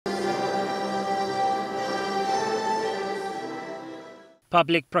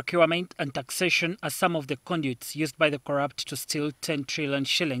Public procurement and taxation are some of the conduits used by the corrupt to steal 10 trillion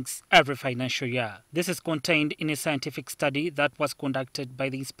shillings every financial year. This is contained in a scientific study that was conducted by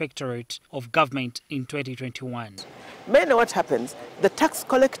the Inspectorate of Government in 2021. Mainly what happens, the tax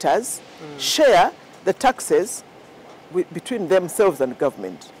collectors share the taxes between themselves and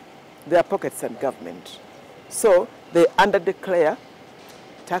government, their pockets and government. So they underdeclare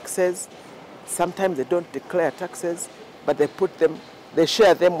taxes. Sometimes they don't declare taxes, but they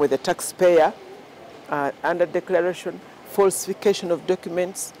share them with the taxpayer, under declaration, falsification of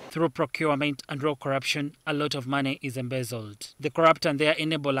documents. Through procurement and raw corruption, a lot of money is embezzled. The corrupt and their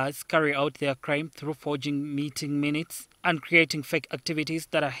enablers carry out their crime through forging meeting minutes and creating fake activities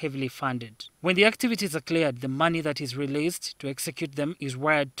that are heavily funded. When the activities are cleared, the money that is released to execute them is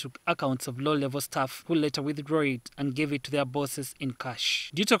wired to accounts of low-level staff who later withdraw it and give it to their bosses in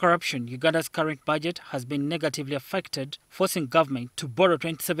cash. Due to corruption, Uganda's current budget has been negatively affected, forcing government to borrow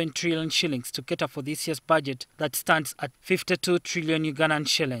 27 trillion shillings to cater for this year's budget that stands at 52 trillion Ugandan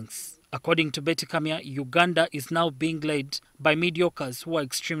shillings. According to Beti Kamya, Uganda is now being led by mediocres who are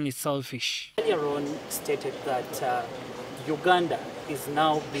extremely selfish. Earlier on stated that Uganda is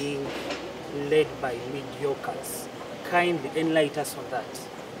now being led by mediocres. Kindly enlighten us on that.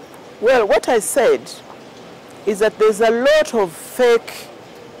 Well, what I said is that there's a lot of fake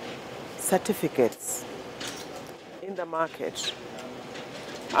certificates in the market.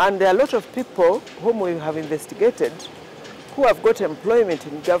 And there are a lot of people whom we have investigated who have got employment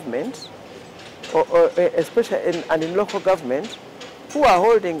in government, or especially in local government, who are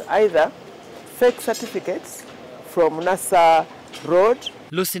holding either fake certificates from NASA Road.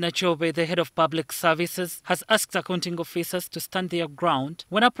 Lucina Chobe, the head of public services, has asked accounting officers to stand their ground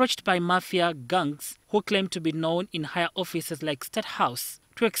when approached by mafia gangs who claim to be known in higher offices like State House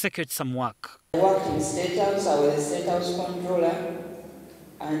to execute some work. I worked in State House, I was a State House controller,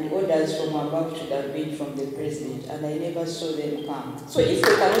 and orders from above should have been from the president, and I never saw them come. So if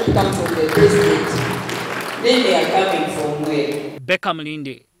they cannot come from the president, then they are coming from where? Beckham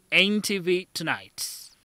Linde, NTV Tonight.